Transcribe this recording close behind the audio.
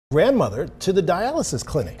Grandmother to the dialysis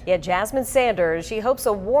clinic. Yeah, Jasmaine Sanders, she hopes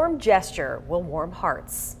a warm gesture will warm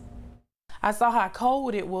hearts. I saw how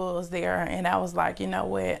cold it was there, and I was like, you know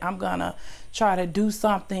what, I'm gonna try to do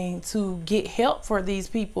something to get help for these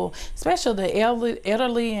people, especially the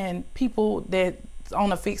elderly and people that's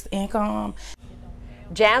on a fixed income.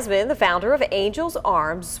 Jasmaine, the founder of Angels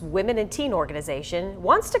Arms Women and Teen Organization,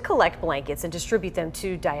 wants to collect blankets and distribute them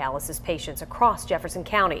to dialysis patients across Jefferson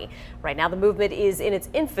County. Right now, the movement is in its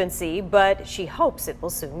infancy, but she hopes it will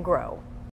soon grow.